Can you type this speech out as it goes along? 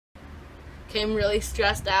came really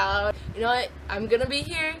stressed out. You know what? I'm gonna be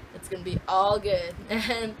here. It's gonna be all good.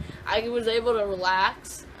 And I was able to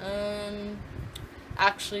relax.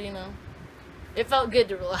 Actually, you know, it felt good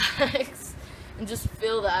to relax and just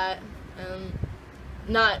feel that, and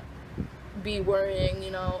not be worrying, you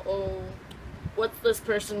know, oh, what's this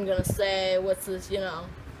person gonna say? What's this, you know,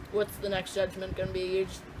 what's the next judgment gonna be? You're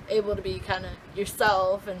just able to be kind of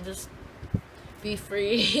yourself and just be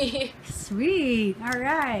free. Sweet. All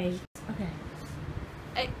right. Okay.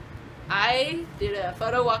 I did a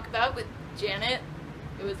photo walkabout with Janet.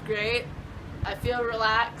 It was great. I feel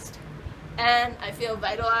relaxed and I feel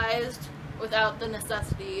vitalized without the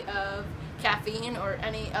necessity of caffeine or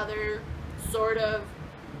any other sort of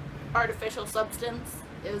artificial substance.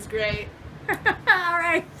 It was great. All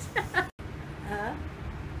right.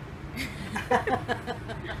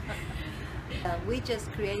 We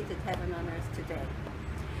just created heaven on earth today,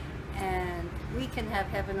 and we can have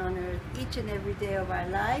heaven on earth each and every day of our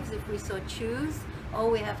lives if we so choose. All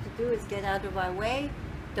we have to do is get out of our way,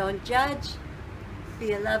 don't judge,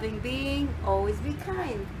 be a loving being, always be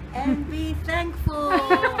kind, and be thankful.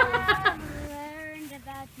 Learned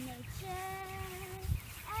about nature,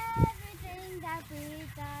 everything that we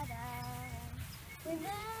got of. We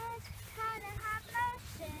learned how to have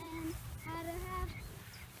motion, how to have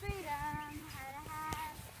freedom, how to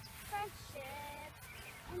have friendship,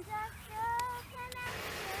 and just so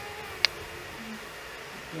connection.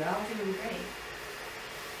 You're all doing great.